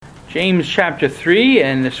James chapter 3,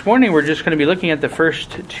 and this morning we're just going to be looking at the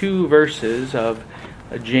first two verses of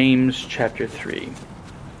James chapter 3.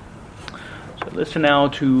 So listen now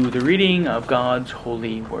to the reading of God's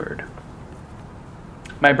holy word.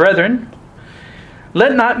 My brethren,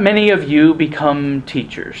 let not many of you become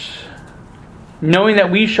teachers, knowing that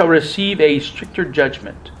we shall receive a stricter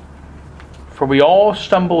judgment. For we all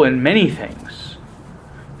stumble in many things.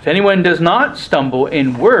 If anyone does not stumble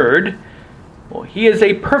in word, well, he is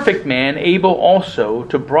a perfect man, able also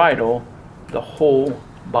to bridle the whole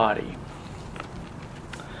body.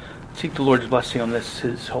 Seek the Lord's blessing on this,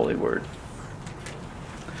 His holy word.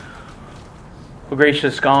 O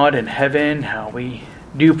gracious God in heaven, how we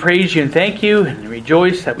do praise you and thank you and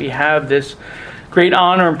rejoice that we have this great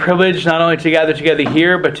honor and privilege not only to gather together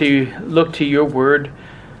here, but to look to your word.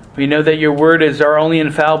 We know that your word is our only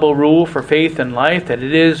infallible rule for faith and life, that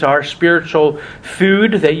it is our spiritual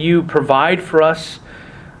food that you provide for us.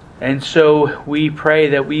 And so we pray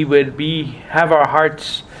that we would have our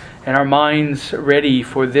hearts and our minds ready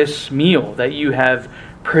for this meal that you have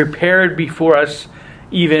prepared before us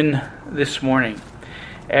even this morning.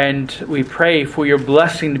 And we pray for your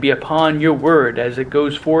blessing to be upon your word as it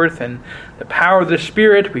goes forth, and the power of the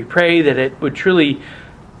Spirit. We pray that it would truly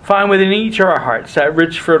find within each of our hearts that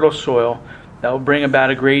rich, fertile soil that will bring about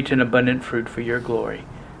a great and abundant fruit for your glory.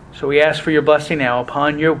 So we ask for your blessing now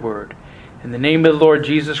upon your word. In the name of the Lord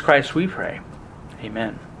Jesus Christ we pray.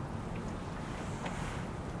 Amen.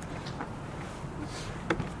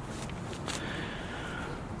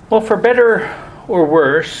 Well, for better or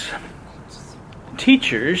worse,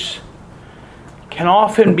 teachers can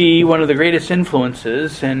often be one of the greatest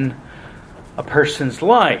influences in a person's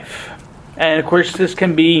life. And of course, this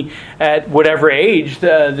can be at whatever age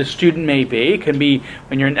the student may be. It can be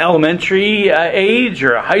when you're in elementary age,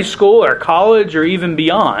 or high school, or college, or even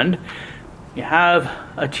beyond. You have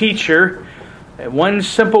a teacher, one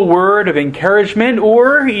simple word of encouragement,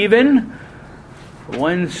 or even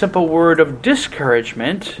one simple word of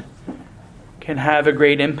discouragement can have a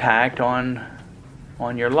great impact on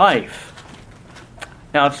your life.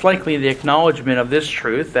 Now, it's likely the acknowledgement of this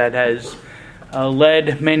truth that has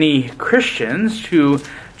led many Christians to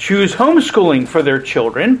choose homeschooling for their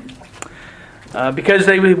children because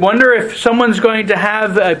they wonder if someone's going to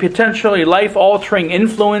have a potentially life-altering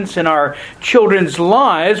influence in our children's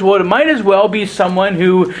lives. Well, it might as well be someone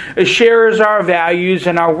who shares our values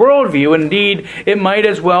and our worldview. Indeed, it might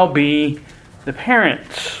as well be the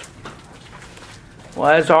parents. Well,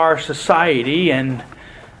 as our society and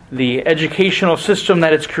the educational system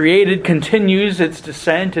that it's created continues its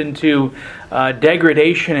descent into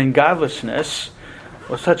degradation and godlessness,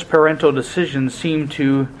 well, such parental decisions seem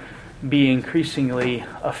to be increasingly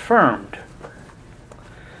affirmed.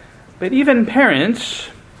 But even parents,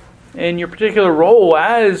 in your particular role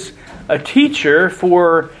as a teacher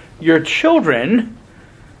for your children,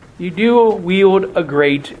 you do wield a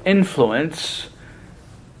great influence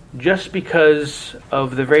just because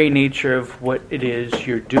of the very nature of what it is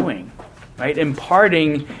you're doing, right?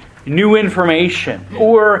 Imparting new information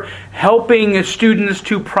or helping students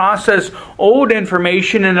to process old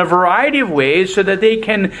information in a variety of ways so that they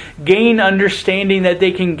can gain understanding, that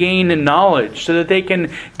they can gain knowledge, so that they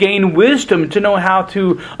can gain wisdom to know how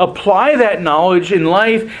to apply that knowledge in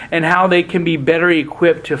life and how they can be better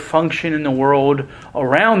equipped to function in the world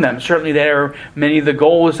around them. Certainly there are many of the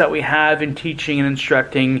goals that we have in teaching and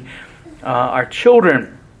instructing our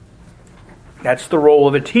children. That's the role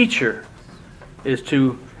of a teacher, is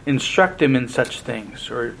to instruct them in such things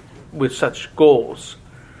or with such goals.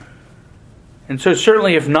 And so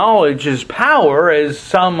certainly if knowledge is power, as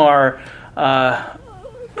some are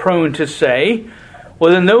prone to say,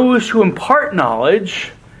 well, then those who impart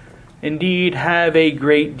knowledge indeed have a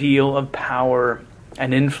great deal of power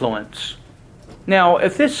and influence. Now,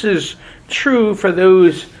 if this is true for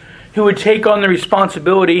those who would take on the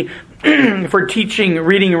responsibility for teaching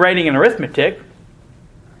reading, writing, and arithmetic,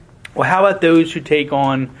 well, how about those who take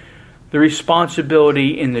on the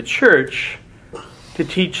responsibility in the church to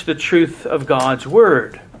teach the truth of God's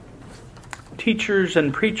Word? Teachers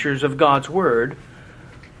and preachers of God's Word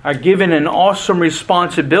are given an awesome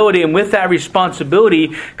responsibility, and with that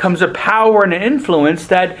responsibility comes a power and an influence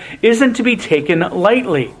that isn't to be taken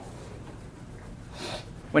lightly.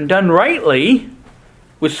 When done rightly,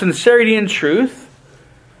 with sincerity and truth,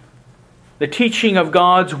 the teaching of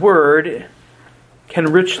God's Word can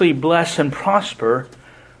richly bless and prosper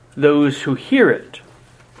those who hear it.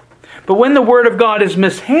 But when the Word of God is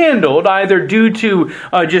mishandled, either due to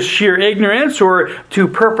just sheer ignorance or due to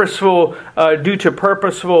purposeful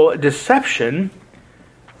deception,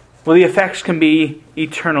 well, the effects can be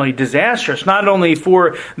eternally disastrous, not only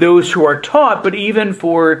for those who are taught, but even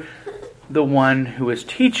for the one who is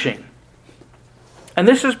teaching. And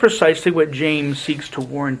this is precisely what James seeks to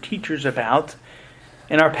warn teachers about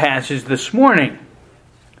in our passage this morning.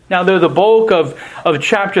 Now, though the bulk of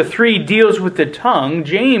chapter 3 deals with the tongue,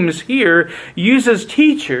 James here uses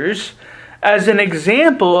teachers as an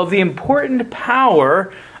example of the important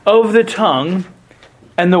power of the tongue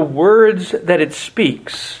and the words that it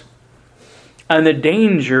speaks, and the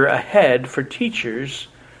danger ahead for teachers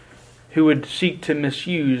who would seek to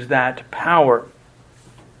misuse that power.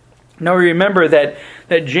 Now remember that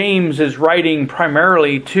James is writing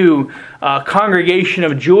primarily to a congregation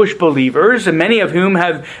of Jewish believers, and many of whom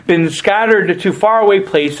have been scattered to faraway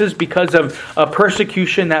places because of a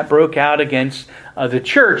persecution that broke out against the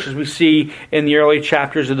church, as we see in the early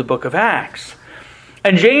chapters of the book of Acts.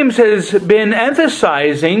 And James has been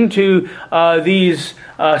emphasizing to these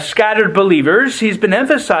scattered believers, he's been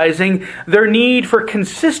emphasizing their need for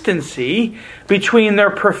consistency between their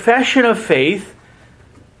profession of faith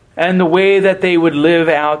and the way that they would live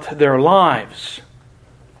out their lives.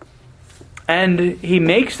 And he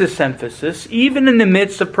makes this emphasis, even in the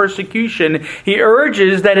midst of persecution. He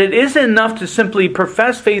urges that it isn't enough to simply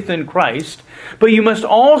profess faith in Christ, but you must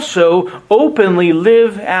also openly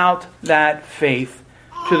live out that faith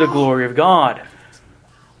to the glory of God.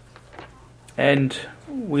 And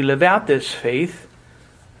we live out this faith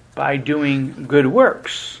by doing good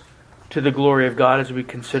works to the glory of God, as we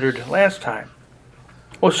considered last time.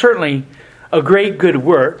 Well, certainly a great good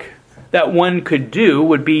work that one could do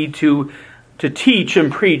would be to teach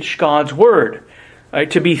and preach God's Word.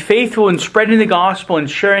 Right? To be faithful in spreading the gospel and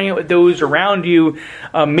sharing it with those around you,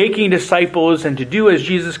 making disciples, and to do as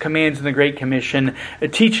Jesus commands in the Great Commission,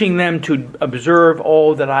 teaching them to observe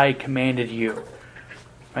all that I commanded you.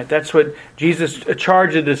 Right? That's what Jesus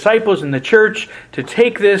charged the disciples in the church, to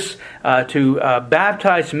take this, to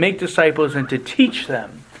baptize, to make disciples, and to teach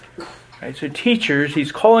them. Right? So teachers,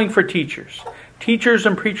 he's calling for teachers. Teachers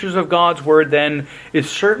and preachers of God's Word, then, is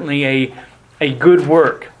certainly a good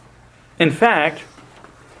work. In fact,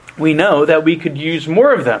 we know that we could use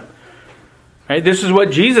more of them. Right? This is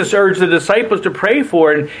what Jesus urged the disciples to pray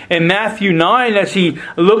for in Matthew 9, as he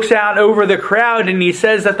looks out over the crowd and he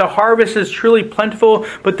says that the harvest is truly plentiful,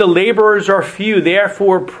 but the laborers are few.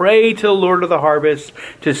 Therefore, pray to the Lord of the harvest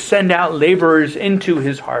to send out laborers into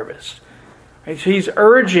his harvest. Right? So he's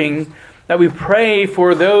urging that we pray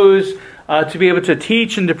for those to be able to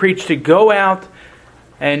teach and to preach, to go out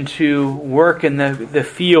and to work in the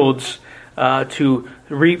fields to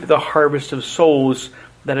reap the harvest of souls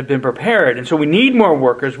that have been prepared. And so we need more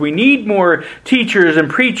workers. We need more teachers and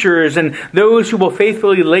preachers and those who will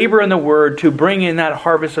faithfully labor in the Word to bring in that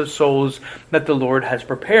harvest of souls that the Lord has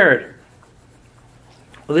prepared.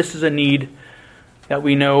 Well, this is a need that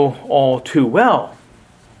we know all too well.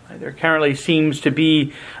 There currently seems to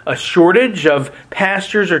be a shortage of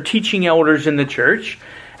pastors or teaching elders in the church.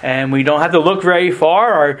 And we don't have to look very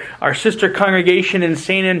far. Our sister congregation in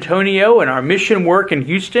San Antonio and our mission work in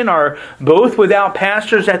Houston are both without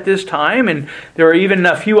pastors at this time. And there are even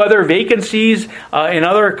a few other vacancies in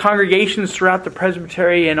other congregations throughout the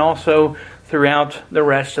presbytery and also throughout the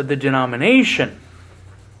rest of the denomination.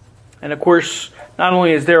 And of course, not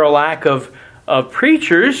only is there a lack of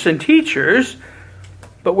preachers and teachers,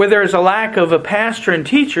 but where there is a lack of a pastor and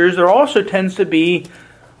teachers, there also tends to be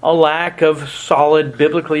a lack of solid,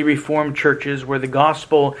 biblically reformed churches where the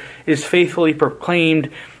gospel is faithfully proclaimed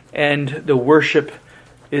and the worship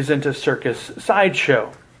isn't a circus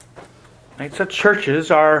sideshow. Right? Such churches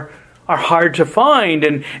are hard to find,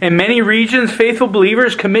 and in many regions, faithful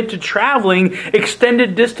believers commit to traveling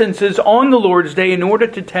extended distances on the Lord's Day in order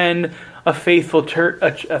to attend a faithful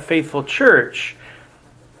church.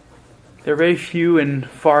 They're very few and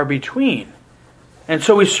far between. And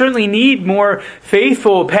so we certainly need more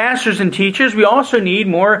faithful pastors and teachers. We also need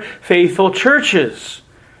more faithful churches.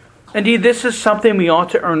 Indeed, this is something we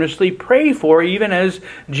ought to earnestly pray for, even as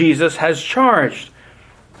Jesus has charged.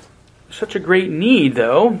 Such a great need,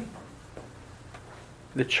 though.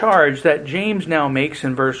 The charge that James now makes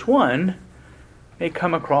in verse 1 may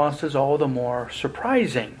come across as all the more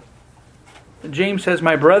surprising. James says,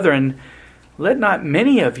 "My brethren, let not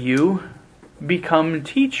many of you become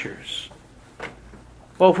teachers."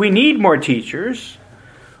 Well, if we need more teachers,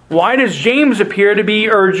 why does James appear to be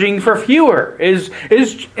urging for fewer? Is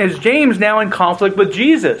James now in conflict with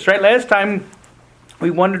Jesus? Right? Last time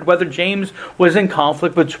we wondered whether James was in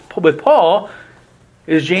conflict with Paul.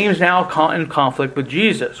 Is James now in conflict with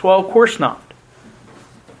Jesus? Well, of course not.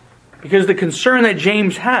 Because the concern that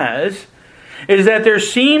James has is that there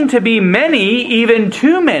seemed to be many, even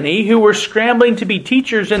too many, who were scrambling to be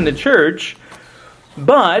teachers in the church,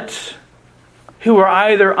 but who were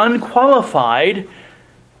either unqualified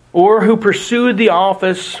or who pursued the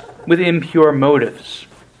office with impure motives.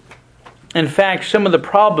 In fact, some of the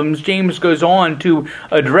problems James goes on to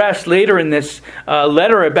address later in this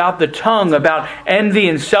letter about the tongue, about envy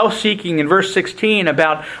and self-seeking in verse 16,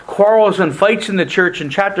 about quarrels and fights in the church in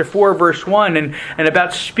chapter 4, verse 1, and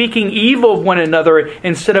about speaking evil of one another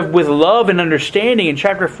instead of with love and understanding in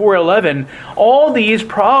chapter 4:11. All these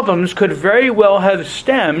problems could very well have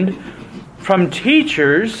stemmed from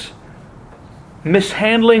teachers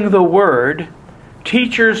mishandling the word,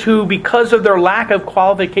 teachers who, because of their lack of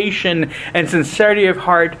qualification and sincerity of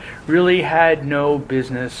heart, really had no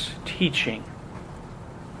business teaching.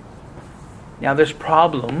 Now, this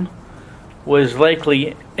problem was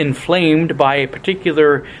likely inflamed by a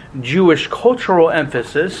particular Jewish cultural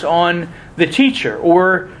emphasis on the teacher,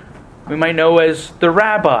 or we might know as the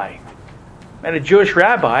rabbi. And a Jewish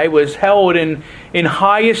rabbi was held in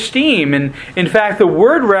high esteem. And in fact, the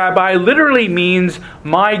word rabbi literally means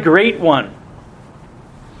my great one.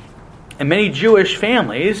 And many Jewish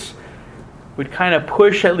families would kind of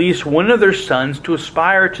push at least one of their sons to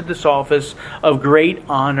aspire to this office of great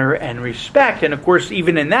honor and respect. And of course,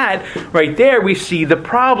 even in that, right there, we see the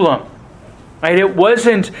problem. Right? It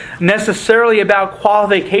wasn't necessarily about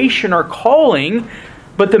qualification or calling,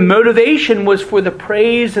 but the motivation was for the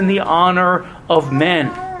praise and the honor of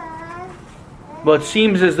men. Well, it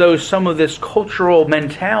seems as though some of this cultural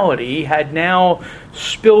mentality had now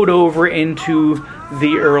spilled over into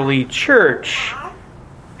the early church,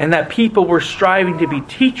 and that people were striving to be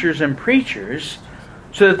teachers and preachers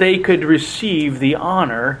so that they could receive the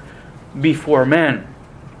honor before men.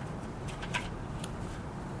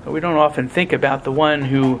 But we don't often think about the one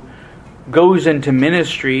who goes into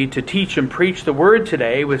ministry to teach and preach the word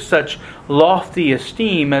today with such lofty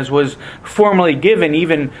esteem as was formerly given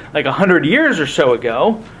even like 100 years or so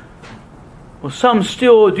ago. Well, some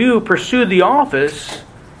still do pursue the office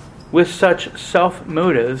with such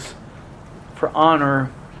self-motives for honor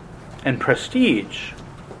and prestige.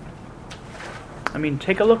 I mean,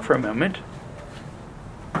 take a look for a moment.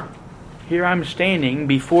 Here I'm standing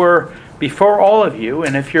before all of you,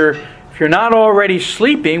 and if you're not already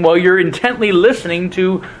sleeping, well, you're intently listening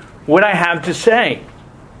to what I have to say.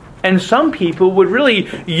 And some people would really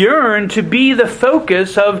yearn to be the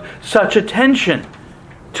focus of such attention,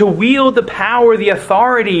 to wield the power, the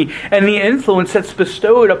authority, and the influence that's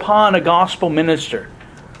bestowed upon a gospel minister.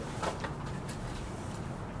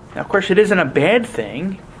 Now, of course, it isn't a bad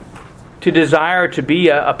thing to desire to be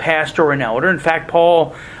a pastor or an elder. In fact,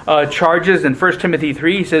 Paul charges in 1 Timothy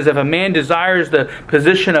 3, he says, if a man desires the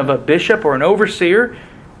position of a bishop or an overseer,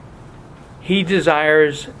 he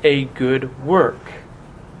desires a good work.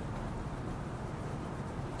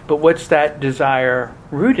 But what's that desire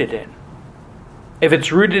rooted in? If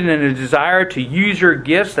it's rooted in a desire to use your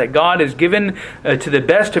gifts that God has given to the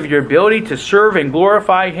best of your ability to serve and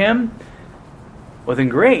glorify Him, well then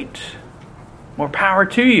great. More power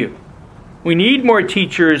to you. We need more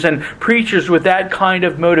teachers and preachers with that kind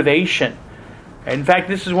of motivation. In fact,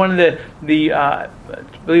 this is one of I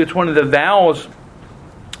believe it's one of the vows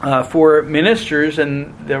for ministers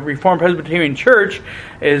in the Reformed Presbyterian Church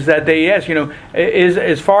is that they, is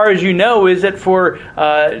as far as you know, is it for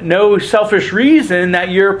no selfish reason that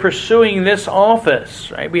you're pursuing this office,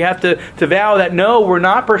 right? We have to vow that no, we're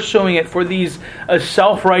not pursuing it for these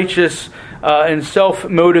self-righteous and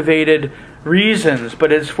self-motivated reasons,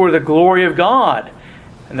 but it's for the glory of God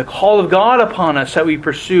and the call of God upon us that we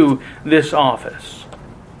pursue this office.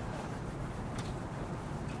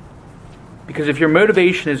 Because if your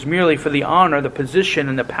motivation is merely for the honor, the position,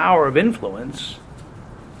 and the power of influence,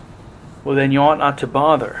 well then you ought not to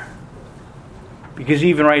bother. Because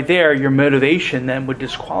even right there, your motivation then would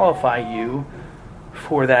disqualify you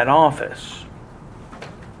for that office.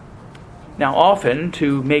 Now often,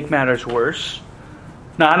 to make matters worse,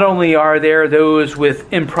 not only are there those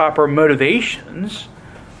with improper motivations,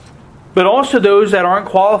 but also those that aren't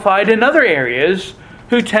qualified in other areas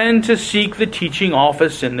who tend to seek the teaching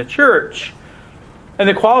office in the church. And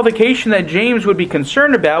the qualification that James would be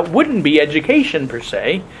concerned about wouldn't be education per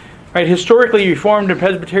se. Right? Historically, Reformed and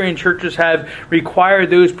Presbyterian churches have required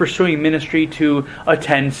those pursuing ministry to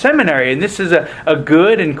attend seminary. And this is a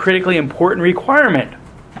good and critically important requirement.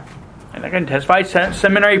 And I can testify,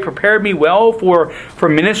 seminary prepared me well for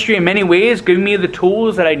ministry in many ways, giving me the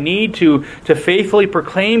tools that I need to faithfully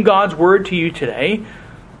proclaim God's word to you today.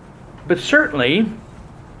 But certainly,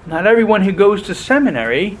 not everyone who goes to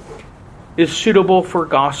seminary is suitable for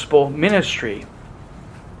gospel ministry.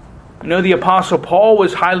 You know, the Apostle Paul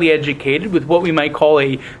was highly educated with what we might call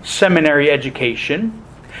a seminary education.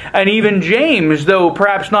 And even James, though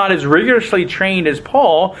perhaps not as rigorously trained as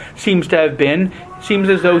Paul seems to have been, seems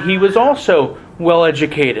as though he was also well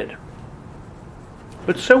educated.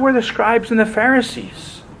 But so were the scribes and the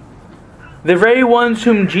Pharisees, the very ones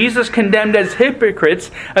whom Jesus condemned as hypocrites,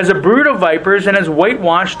 as a brood of vipers, and as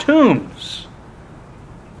whitewashed tombs.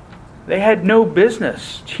 They had no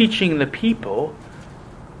business teaching the people,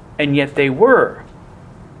 and yet they were.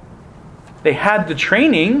 They had the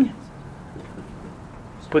training,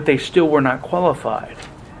 but they still were not qualified.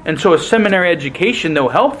 And so a seminary education, though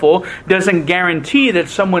helpful, doesn't guarantee that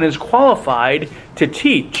someone is qualified to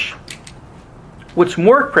teach. What's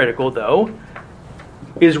more critical, though,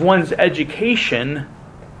 is one's education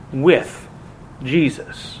with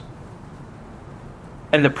Jesus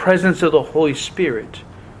and the presence of the Holy Spirit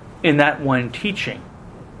in that one teaching.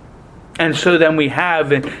 And so then we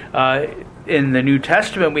have in the New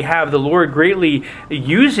Testament, we have the Lord greatly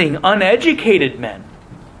using uneducated men.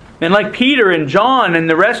 Men like Peter and John and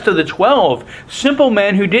the rest of the 12, simple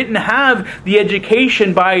men who didn't have the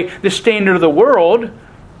education by the standard of the world,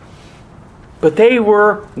 but they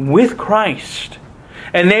were with Christ.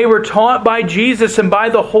 And they were taught by Jesus and by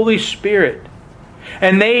the Holy Spirit.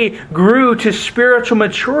 And they grew to spiritual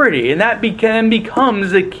maturity. And that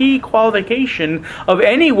becomes the key qualification of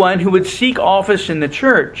anyone who would seek office in the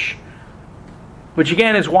church. Which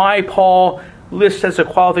again is why Paul lists as a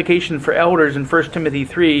qualification for elders in 1 Timothy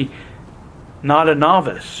 3, not a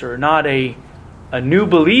novice or not a new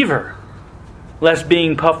believer, lest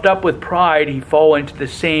being puffed up with pride he fall into the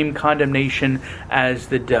same condemnation as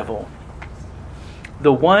the devil.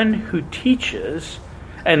 The one who teaches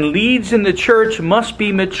and leads in the church must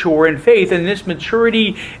be mature in faith. And this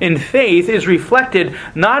maturity in faith is reflected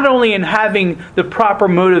not only in having the proper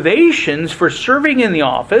motivations for serving in the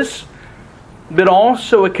office, but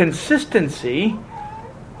also a consistency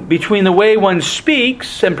between the way one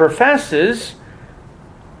speaks and professes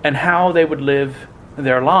and how they would live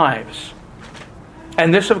their lives.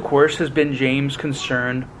 And this, of course, has been James'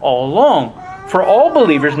 concern all along. For all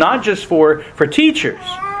believers, not just for teachers.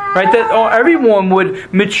 Right? That everyone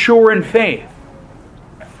would mature in faith.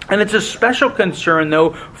 And it's a special concern,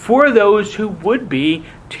 though, for those who would be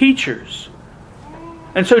teachers.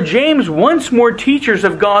 And so James wants more teachers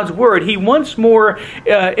of God's Word. He wants more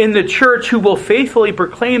in the church who will faithfully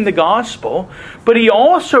proclaim the gospel. But he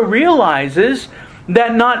also realizes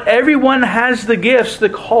that not everyone has the gifts, the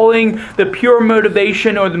calling, the pure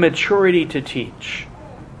motivation, or the maturity to teach.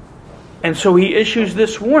 And so he issues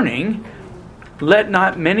this warning, let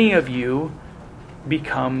not many of you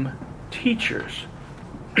become teachers.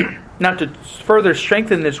 Now, to further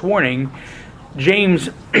strengthen this warning, James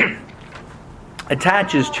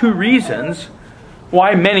attaches two reasons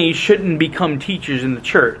why many shouldn't become teachers in the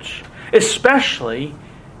church, especially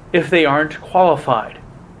if they aren't qualified.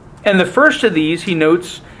 And the first of these he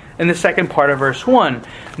notes in the second part of verse 1,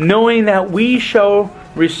 knowing that we shall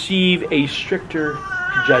receive a stricter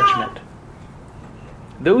judgment.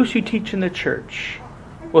 Those who teach in the church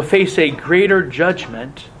will face a greater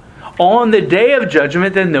judgment on the day of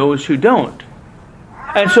judgment than those who don't.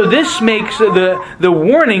 And so this makes the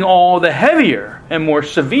warning all the heavier and more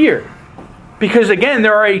severe. Because again,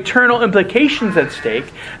 there are eternal implications at stake,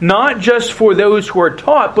 not just for those who are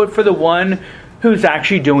taught, but for the one who's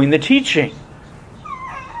actually doing the teaching.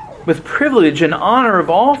 With privilege and honor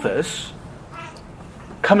of office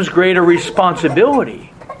comes greater responsibility.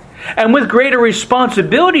 And with greater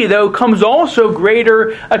responsibility, though, comes also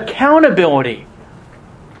greater accountability.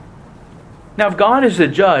 Now, if God is the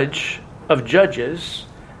judge of judges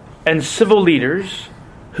and civil leaders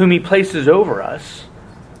whom He places over us,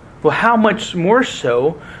 well, how much more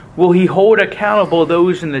so will He hold accountable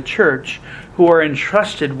those in the church who are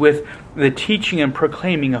entrusted with the teaching and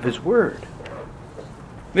proclaiming of His Word?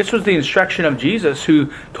 This was the instruction of Jesus, who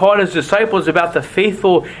taught His disciples about the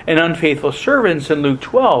faithful and unfaithful servants in Luke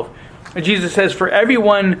 12. And Jesus says, for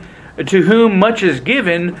everyone to whom much is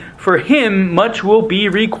given, for him much will be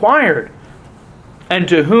required. And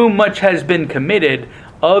to whom much has been committed,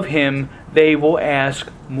 of him they will ask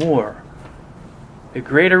more. The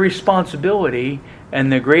greater responsibility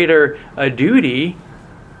and the greater duty,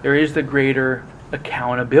 there is the greater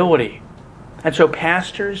accountability. And so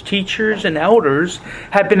pastors, teachers, and elders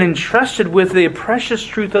have been entrusted with the precious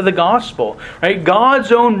truth of the gospel. Right?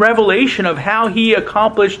 God's own revelation of how He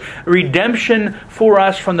accomplished redemption for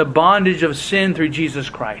us from the bondage of sin through Jesus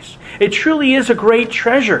Christ. It truly is a great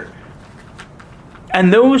treasure.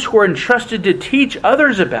 And those who are entrusted to teach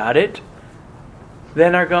others about it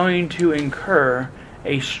then are going to incur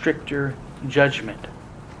a stricter judgment.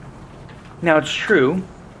 Now it's true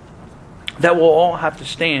that we'll all have to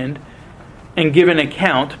stand and give an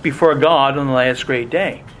account before God on the last great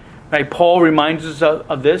day. Right? Paul reminds us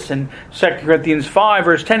of this in 2 Corinthians 5,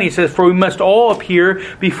 verse 10. He says, "For we must all appear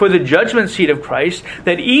before the judgment seat of Christ,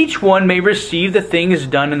 that each one may receive the things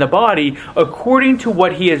done in the body according to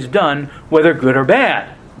what he has done, whether good or bad."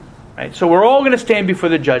 Right? So we're all going to stand before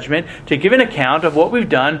the judgment to give an account of what we've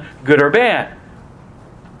done, good or bad.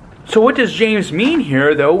 So what does James mean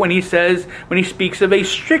here, though, when he speaks of a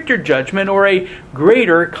stricter judgment or a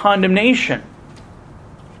greater condemnation?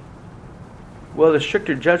 Well, the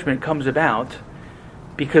stricter judgment comes about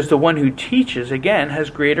because the one who teaches, again, has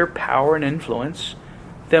greater power and influence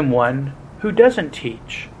than one who doesn't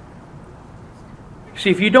teach. See,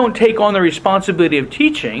 if you don't take on the responsibility of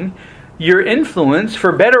teaching, your influence,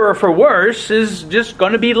 for better or for worse, is just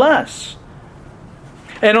going to be less.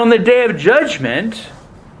 And on the day of judgment,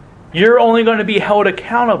 you're only going to be held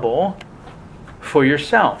accountable for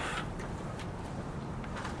yourself.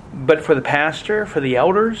 But for the pastor, for the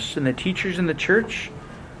elders, and the teachers in the church,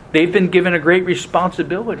 they've been given a great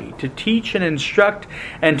responsibility to teach and instruct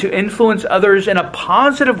and to influence others in a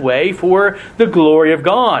positive way for the glory of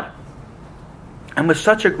God. And with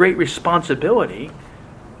such a great responsibility,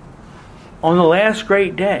 on the last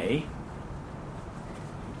great day,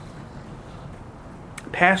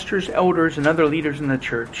 pastors, elders, and other leaders in the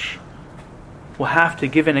church will have to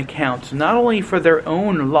give an account not only for their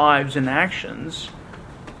own lives and actions,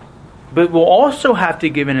 but will also have to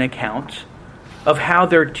give an account of how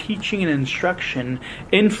their teaching and instruction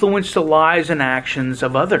influence the lives and actions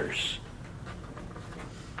of others.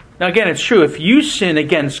 Now again, it's true, if you sin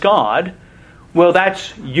against God, well,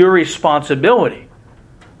 that's your responsibility.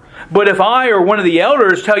 But if I or one of the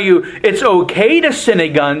elders tell you it's okay to sin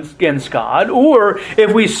against God, or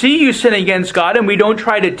if we see you sin against God and we don't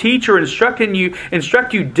try to teach or instruct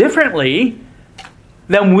you differently,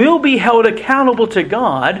 then we'll be held accountable to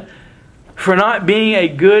God for not being a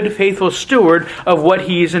good, faithful steward of what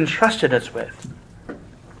He's entrusted us with.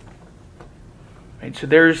 Right, so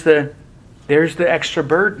there's the extra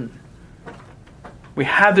burden. We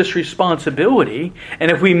have this responsibility, and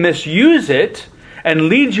if we misuse it and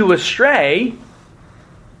lead you astray,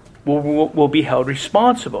 we'll be held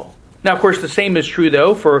responsible. Now, of course, the same is true,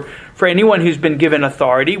 though, for anyone who's been given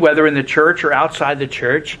authority, whether in the church or outside the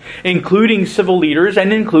church, including civil leaders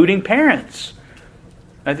and including parents.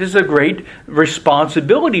 Now, this is a great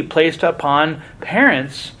responsibility placed upon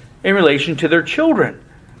parents in relation to their children.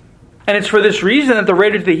 And it's for this reason that the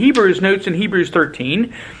writer to the Hebrews notes in Hebrews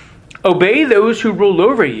 13, "Obey those who rule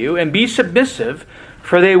over you and be submissive,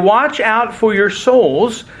 for they watch out for your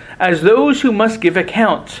souls as those who must give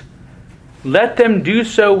account. Let them do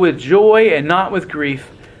so with joy and not with grief,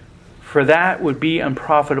 for that would be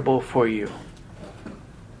unprofitable for you."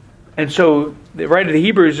 And so the writer of the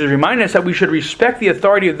Hebrews is reminding us that we should respect the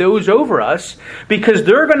authority of those over us because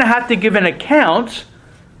they're going to have to give an account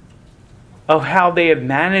of how they have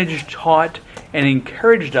managed, taught, and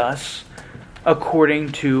encouraged us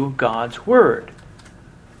according to God's Word.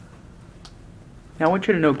 Now I want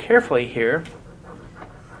you to note carefully here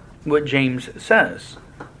what James says.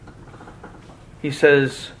 He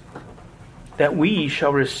says that we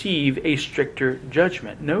shall receive a stricter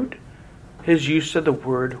judgment. Note his use of the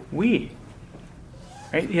word "we."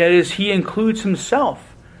 Right? That is, he includes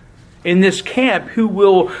himself in this camp who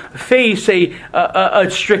will face a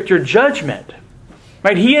stricter judgment.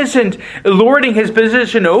 Right? He isn't lording his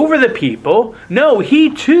position over the people. No, he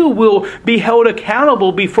too will be held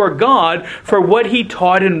accountable before God for what he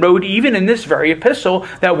taught and wrote, even in this very epistle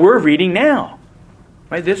that we're reading now.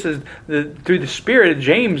 Right? This is through the Spirit,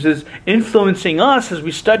 James is influencing us as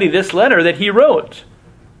we study this letter that he wrote.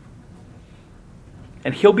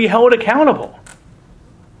 And he'll be held accountable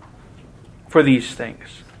for these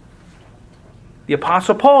things. The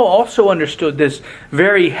Apostle Paul also understood this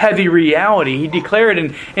very heavy reality. He declared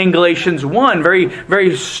in Galatians 1, very,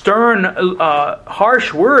 very stern,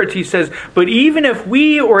 harsh words. He says, "But even if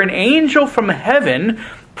we or an angel from heaven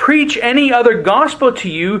preach any other gospel to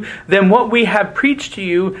you than what we have preached to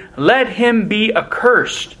you, let him be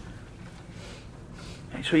accursed."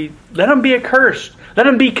 So let him be accursed. Let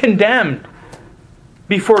him be condemned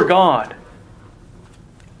before God.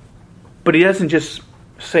 But he doesn't just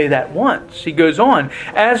say that once. He goes on,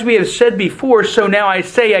 "As we have said before, so now I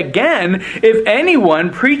say again, if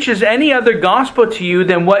anyone preaches any other gospel to you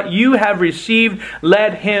than what you have received,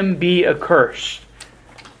 let him be accursed."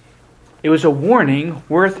 It was a warning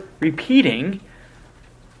worth repeating.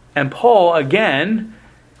 And Paul, again,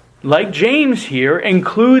 like James here,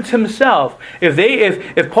 includes himself.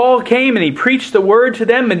 If Paul came and he preached the word to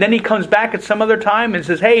them, and then he comes back at some other time and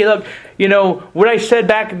says, hey, look, what I said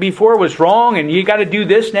back before was wrong, and you got to do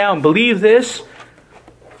this now and believe this.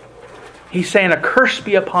 He's saying a curse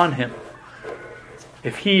be upon him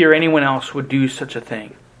if he or anyone else would do such a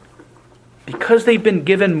thing. Because they've been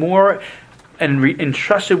given more and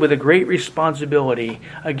entrusted with a great responsibility,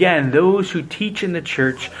 again, those who teach in the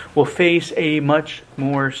church will face a much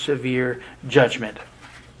more severe judgment.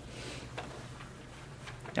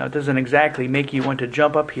 Now, it doesn't exactly make you want to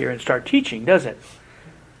jump up here and start teaching, does it?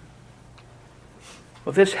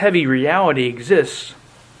 Well, this heavy reality exists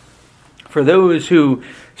for those who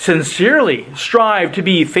sincerely strive to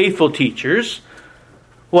be faithful teachers.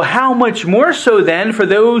 Well, how much more so then for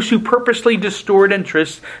those who purposely distort and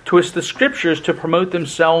twist the Scriptures to promote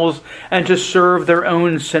themselves and to serve their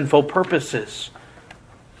own sinful purposes.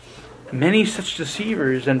 Many such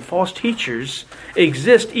deceivers and false teachers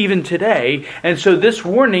exist even today, and so this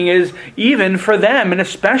warning is even for them, and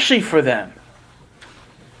especially for them.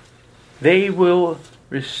 They will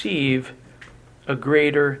receive a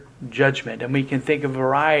greater judgment, and we can think of a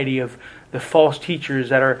variety of the false teachers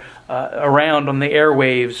that are around on the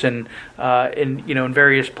airwaves and in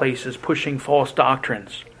various places pushing false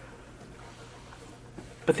doctrines.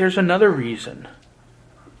 But there's another reason.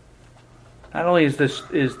 Not only is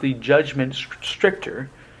the judgment stricter,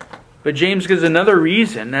 but James gives another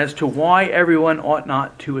reason as to why everyone ought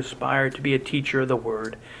not to aspire to be a teacher of the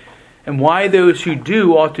word, and why those who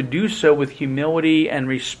do ought to do so with humility and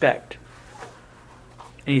respect.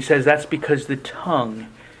 And he says that's because the tongue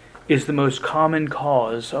is the most common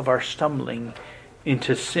cause of our stumbling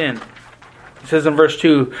into sin. It says in verse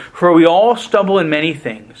 2, "For we all stumble in many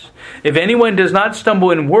things. If anyone does not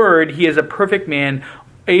stumble in word, he is a perfect man,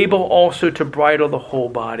 able also to bridle the whole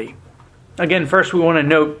body." Again, first we want to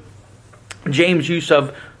note James' use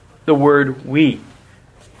of the word we.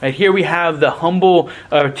 Right, here we have the humble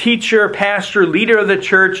teacher, pastor, leader of the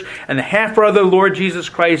church, and the half-brother of the Lord Jesus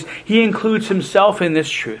Christ. He includes himself in this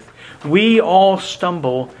truth. We all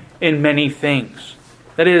stumble in many things.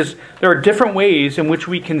 That is, there are different ways in which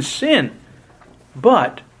we can sin.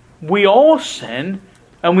 But we all sin,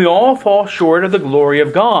 and we all fall short of the glory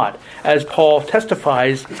of God, as Paul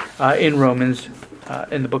testifies in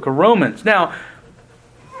the book of Romans. Now,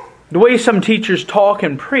 the way some teachers talk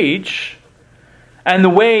and preach, and the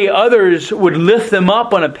way others would lift them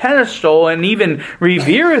up on a pedestal and even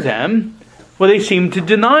revere them, well, they seem to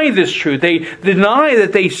deny this truth. They deny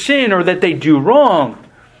that they sin or that they do wrong.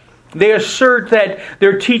 They assert that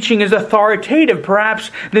their teaching is authoritative.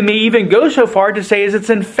 Perhaps they may even go so far to say as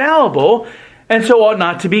it's infallible and so ought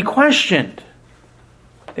not to be questioned.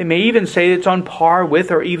 They may even say it's on par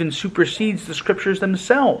with or even supersedes the Scriptures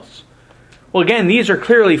themselves. Well, again, these are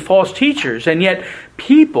clearly false teachers, and yet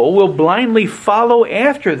people will blindly follow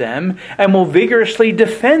after them and will vigorously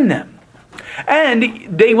defend them. And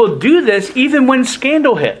they will do this even when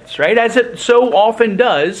scandal hits, right? As it so often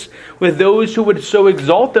does with those who would so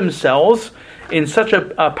exalt themselves in such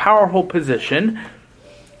a powerful position.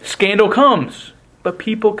 Scandal comes, but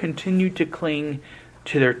people continue to cling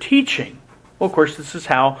to their teaching. Well, of course, this is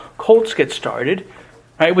how cults get started,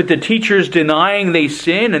 right? With the teachers denying they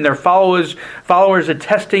sin and their followers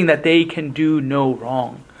attesting that they can do no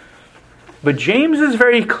wrong. But James is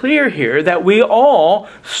very clear here that we all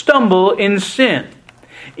stumble in sin.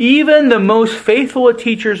 Even the most faithful of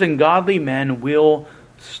teachers and godly men will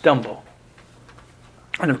stumble.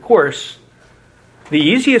 And of course, the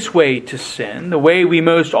easiest way to sin, the way we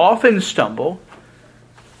most often stumble,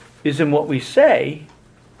 is in what we say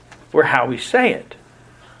or how we say it.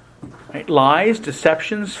 Right? Lies,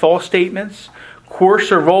 deceptions, false statements,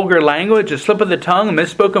 coarse or vulgar language, a slip of the tongue, a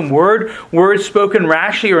misspoken word, words spoken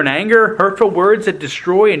rashly or in anger, hurtful words that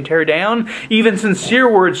destroy and tear down, even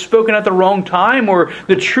sincere words spoken at the wrong time, or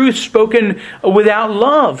the truth spoken without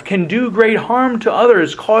love can do great harm to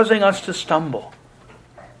others, causing us to stumble.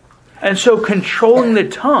 And so controlling the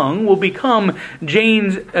tongue will become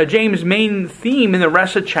James' main theme in the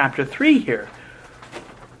rest of chapter 3 here.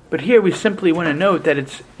 But here we simply want to note that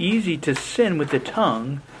it's easy to sin with the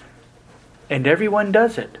tongue, and everyone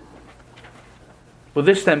does it. Well,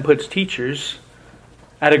 this then puts teachers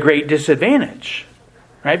at a great disadvantage,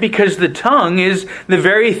 right? Because the tongue is the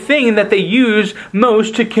very thing that they use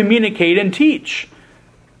most to communicate and teach.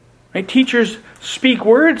 Right? Teachers speak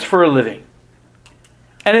words for a living.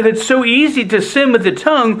 And if it's so easy to sin with the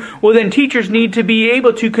tongue, well, then teachers need to be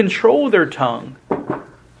able to control their tongue.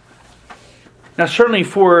 Now, certainly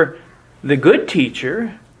for the good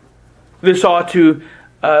teacher, this ought to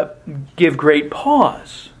give great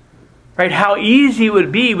pause. Right? How easy it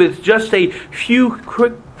would be with just a few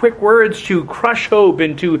quick words to crush hope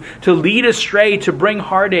and to lead astray, to bring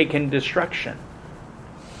heartache and destruction.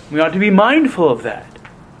 We ought to be mindful of that.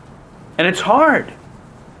 And it's hard.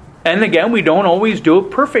 And again, we don't always do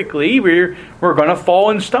it perfectly. We're going to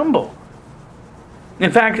fall and stumble.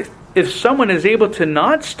 In fact, if someone is able to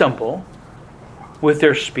not stumble with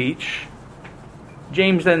their speech,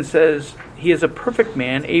 James then says he is a perfect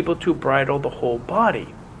man, able to bridle the whole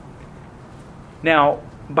body. Now,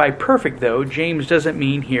 by perfect, though, James doesn't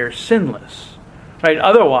mean here sinless. Right?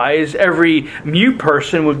 Otherwise, every mute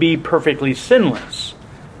person would be perfectly sinless.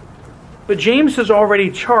 But James has already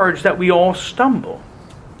charged that we all stumble.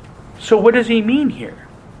 So what does he mean here?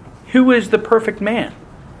 Who is the perfect man?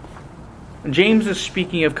 James is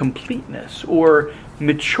speaking of completeness or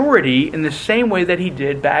maturity in the same way that he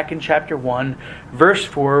did back in chapter 1, verse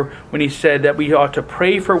 4, when he said that we ought to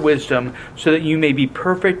pray for wisdom so that you may be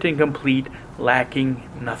perfect and complete, lacking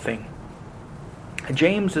nothing.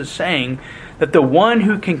 James is saying that the one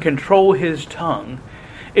who can control his tongue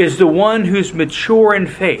is the one who's mature in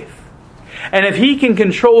faith. And if he can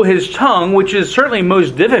control his tongue, which is certainly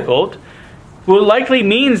most difficult, well, likely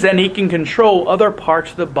means that he can control other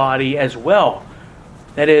parts of the body as well.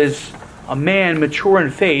 That is, a man mature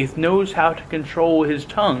in faith knows how to control his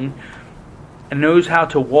tongue and knows how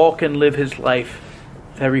to walk and live his life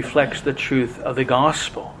that reflects the truth of the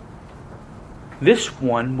gospel. This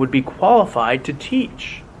one would be qualified to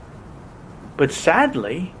teach. But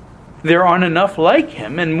sadly, there aren't enough like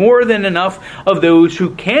him, and more than enough of those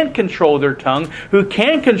who can't control their tongue, who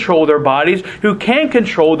can't control their bodies, who can't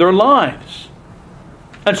control their lives.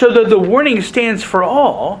 And so though the warning stands for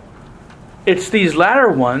all, it's these latter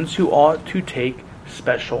ones who ought to take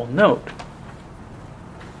special note.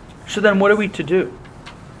 So then what are we to do?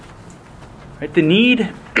 Right? The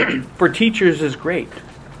need for teachers is great.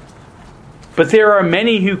 But there are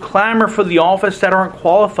many who clamor for the office that aren't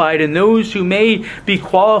qualified, and those who may be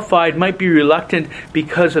qualified might be reluctant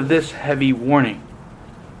because of this heavy warning.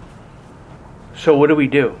 So what do we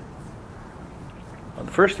do? Well,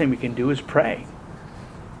 the first thing we can do is pray.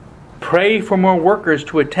 Pray for more workers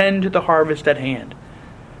to attend to the harvest at hand.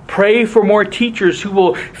 Pray for more teachers who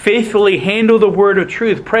will faithfully handle the word of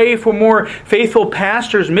truth. Pray for more faithful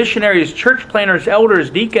pastors, missionaries, church planners, elders,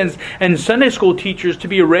 deacons, and Sunday school teachers to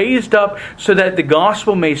be raised up so that the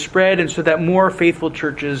gospel may spread and so that more faithful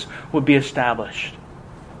churches will be established.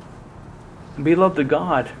 And beloved of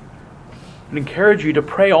God, I encourage you to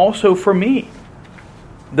pray also for me,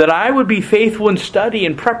 that I would be faithful in study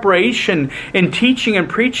and preparation, in teaching and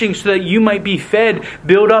preaching, so that you might be fed,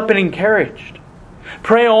 built up, and encouraged.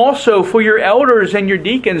 Pray also for your elders and your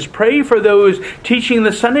deacons. Pray for those teaching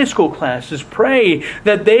the Sunday school classes. Pray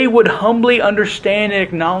that they would humbly understand and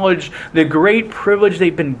acknowledge the great privilege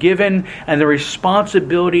they've been given and the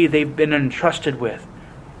responsibility they've been entrusted with.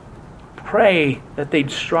 Pray that they'd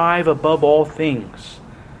strive above all things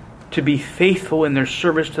to be faithful in their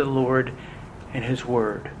service to the Lord and His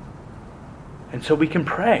Word. And so we can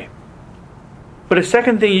pray. But a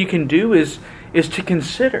second thing you can do is to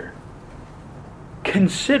consider.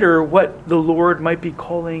 Consider what the Lord might be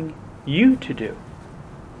calling you to do.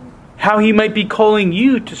 How He might be calling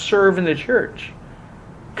you to serve in the church.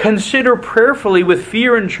 Consider prayerfully with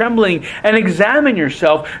fear and trembling and examine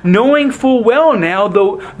yourself, knowing full well now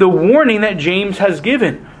the warning that James has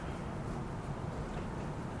given.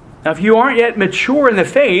 Now, if you aren't yet mature in the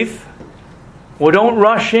faith, well, don't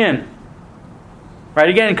rush in. Right,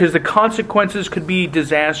 again, because the consequences could be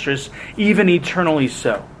disastrous, even eternally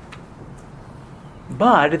so.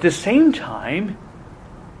 But at the same time,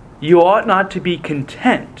 you ought not to be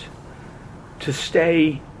content to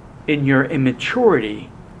stay in your immaturity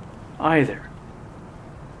either.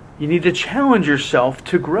 You need to challenge yourself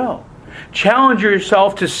to grow. Challenge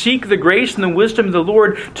yourself to seek the grace and the wisdom of the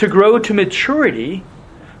Lord to grow to maturity,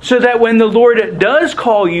 so that when the Lord does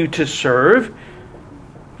call you to serve,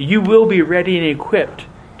 you will be ready and equipped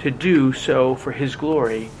to do so for His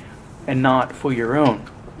glory and not for your own.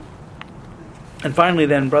 And finally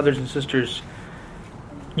then, brothers and sisters,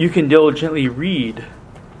 you can diligently read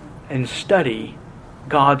and study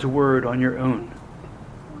God's Word on your own,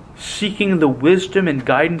 seeking the wisdom and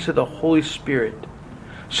guidance of the Holy Spirit,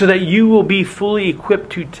 so that you will be fully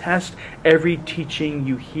equipped to test every teaching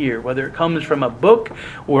you hear, whether it comes from a book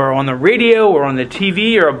or on the radio or on the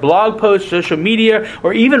TV or a blog post, social media,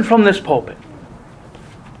 or even from this pulpit.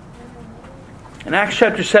 In Acts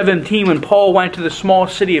chapter 17, when Paul went to the small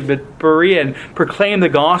city of Berea and proclaimed the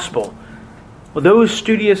gospel, well, those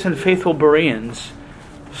studious and faithful Bereans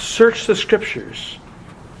searched the Scriptures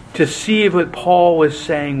to see if what Paul was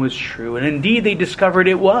saying was true. And indeed, they discovered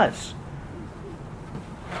it was.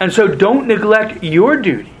 And so don't neglect your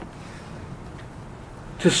duty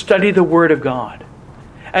to study the Word of God.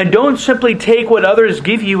 And don't simply take what others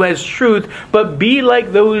give you as truth, but be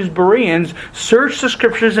like those Bereans. Search the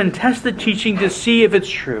Scriptures and test the teaching to see if it's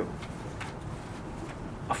true.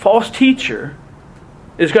 A false teacher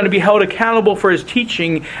is going to be held accountable for his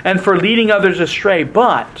teaching and for leading others astray.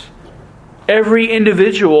 But every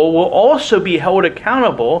individual will also be held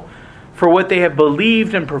accountable for what they have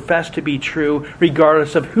believed and professed to be true,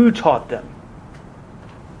 regardless of who taught them.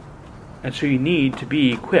 And so you need to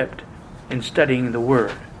be equipped in studying the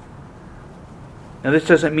Word. Now, this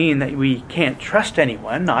doesn't mean that we can't trust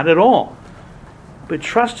anyone, not at all. But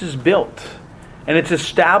trust is built, and it's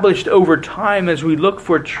established over time as we look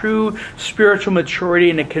for true spiritual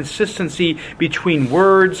maturity and a consistency between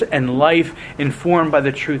words and life informed by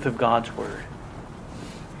the truth of God's Word.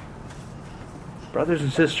 Brothers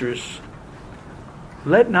and sisters,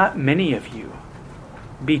 let not many of you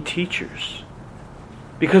be teachers,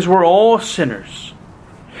 because we're all sinners.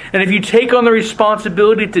 And if you take on the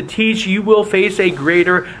responsibility to teach, you will face a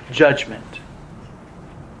greater judgment.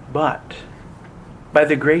 But by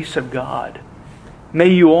the grace of God, may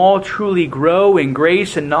you all truly grow in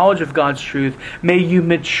grace and knowledge of God's truth. May you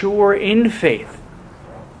mature in faith,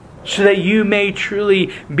 so that you may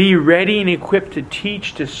truly be ready and equipped to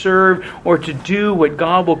teach, to serve, or to do what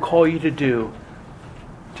God will call you to do,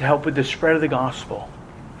 to help with the spread of the gospel,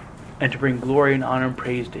 and to bring glory and honor and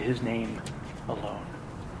praise to His name alone.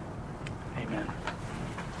 Amen.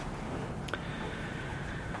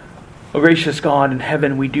 O gracious God in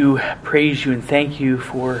heaven, we do praise you and thank you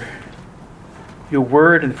for your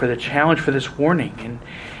word and for the challenge for this warning. And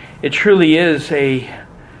it truly is a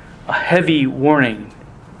heavy warning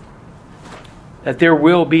that there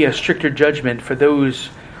will be a stricter judgment for those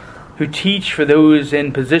who teach, for those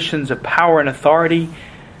in positions of power and authority,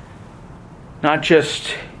 not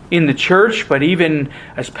just in the church, but even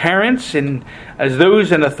as parents and as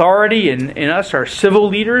those in authority, and in us, our civil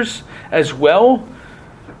leaders as well,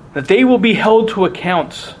 that they will be held to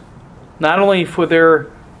account not only for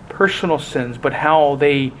their personal sins, but how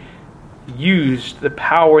they used the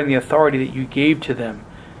power and the authority that you gave to them,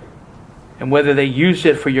 and whether they used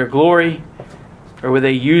it for your glory or whether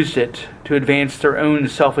they used it to advance their own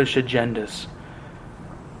selfish agendas.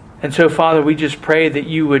 And so, Father, we just pray that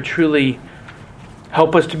you would truly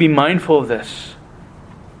help us to be mindful of this.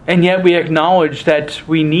 And yet we acknowledge that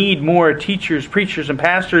we need more teachers, preachers, and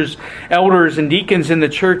pastors, elders, and deacons in the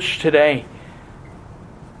church today.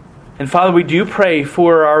 And Father, we do pray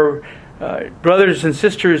for our brothers and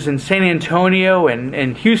sisters in San Antonio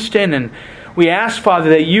and Houston. And we ask,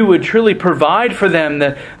 Father, that you would truly provide for them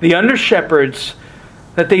the under-shepherds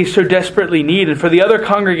that they so desperately need. And for the other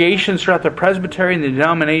congregations throughout the presbytery and the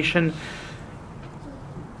denomination.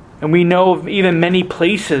 And we know of even many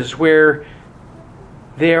places where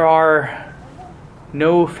there are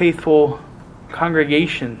no faithful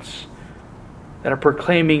congregations that are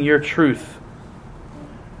proclaiming your truth.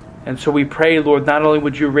 And so we pray, Lord, not only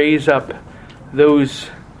would you raise up those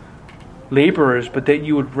laborers, but that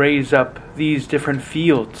you would raise up these different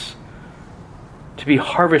fields to be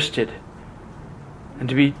harvested, and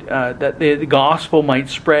to be that the gospel might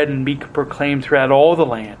spread and be proclaimed throughout all the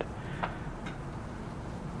land.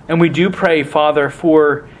 And we do pray, Father,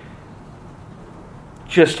 for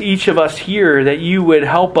just each of us here, that you would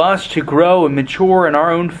help us to grow and mature in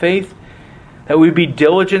our own faith, that we be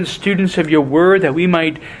diligent students of your word, that we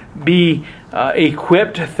might be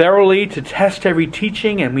equipped thoroughly to test every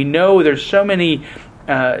teaching. And we know there's so many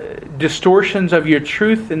distortions of your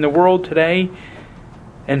truth in the world today,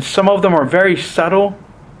 and some of them are very subtle.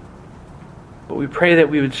 But we pray that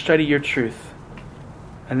we would study your truth,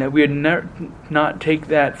 and that we would not take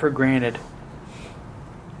that for granted,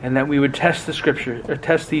 and that we would test the Scripture, or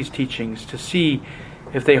test these teachings to see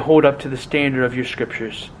if they hold up to the standard of your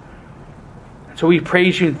Scriptures. So we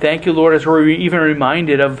praise you and thank you, Lord, as we're even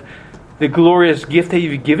reminded of the glorious gift that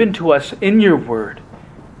you've given to us in your word,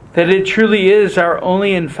 that it truly is our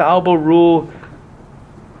only infallible rule,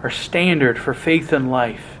 our standard for faith and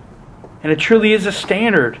life. And it truly is a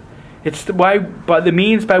standard. It's by the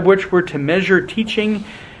means by which we're to measure teaching,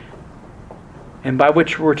 and by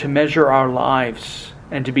which we're to measure our lives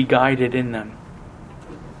and to be guided in them.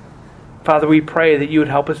 Father, we pray that you would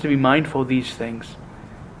help us to be mindful of these things.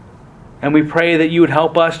 And we pray that you would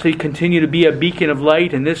help us to continue to be a beacon of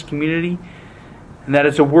light in this community, and that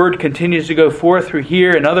as the word continues to go forth through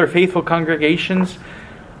here and other faithful congregations,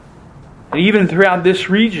 and even throughout this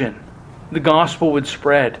region, the gospel would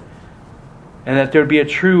spread, and that there would be a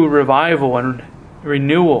true revival and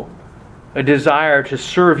renewal, a desire to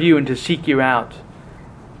serve you and to seek you out,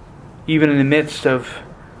 even in the midst of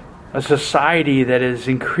a society that is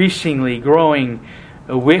increasingly growing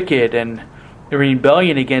wicked and in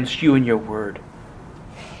rebellion against you and your word.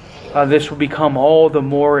 This will become all the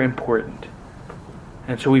more important.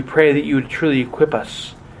 And so we pray that you would truly equip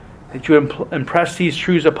us, that you would impress these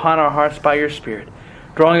truths upon our hearts by your Spirit,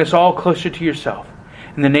 drawing us all closer to yourself.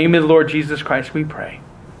 In the name of the Lord Jesus Christ we pray.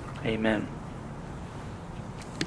 Amen.